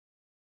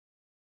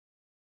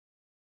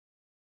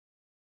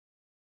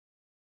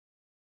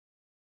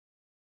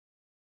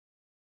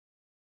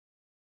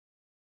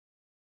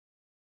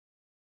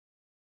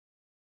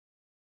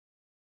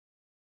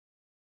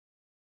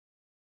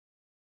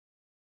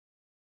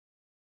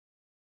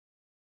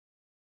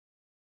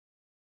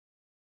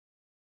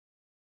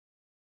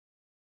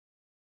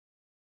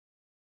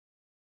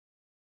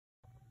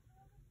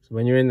So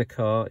when you're in the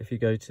car, if you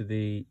go to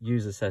the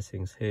user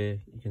settings here,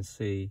 you can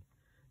see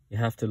you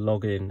have to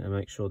log in and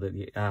make sure that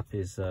the app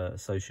is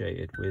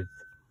associated with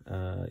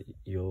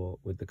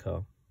the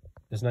car.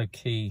 There's no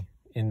key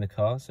in the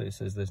car, so it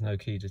says there's no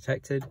key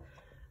detected.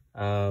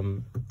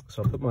 So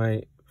I'll put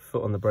my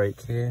foot on the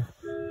brake here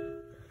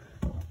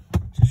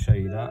to show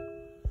you that.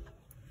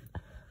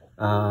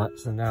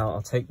 So now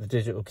I'll take the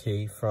digital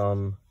key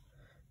from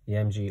the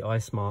MG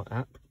iSmart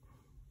app.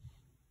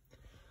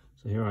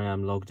 So here I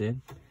am logged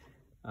in.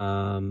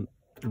 And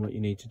what you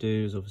need to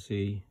do is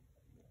obviously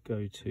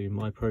go to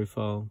my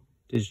profile,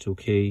 digital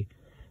key.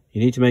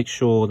 You need to make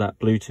sure that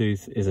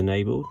Bluetooth is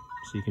enabled.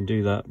 So you can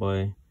do that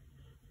by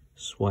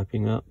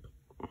swiping up,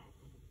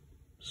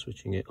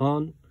 switching it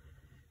on,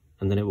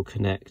 and then it will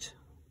connect.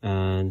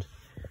 And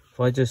if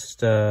I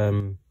just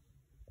if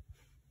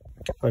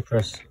I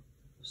press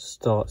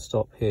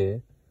stop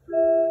here,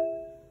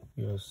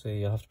 you'll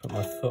see I have to put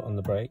my foot on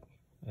the brake,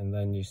 and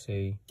then you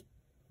see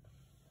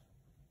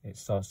it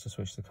starts to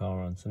switch the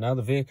car on. So now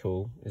the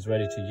vehicle is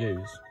ready to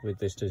use with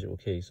this digital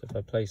key. So if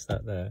I place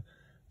that there, it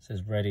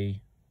says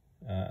ready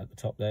at the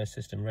top there,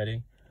 system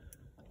ready.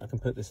 I can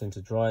put this into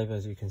drive,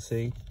 as you can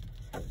see.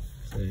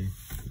 So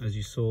as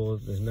you saw,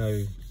 there's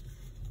no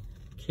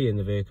key in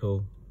the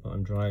vehicle, but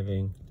I'm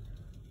driving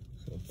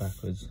sort of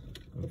backwards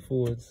and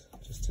forwards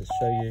just to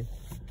show you.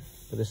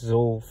 But this is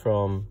all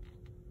from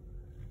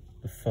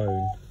the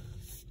phone.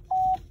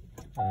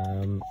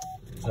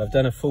 So I've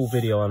done a full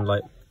video on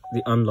like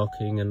the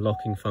unlocking and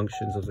locking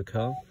functions of the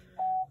car.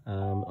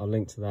 I'll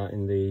link to that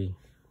in the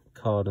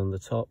card on the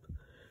top.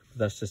 But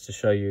that's just to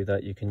show you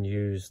that you can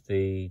use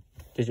the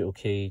digital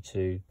key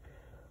to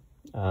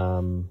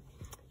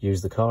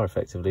use the car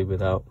effectively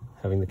without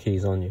having the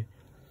keys on you.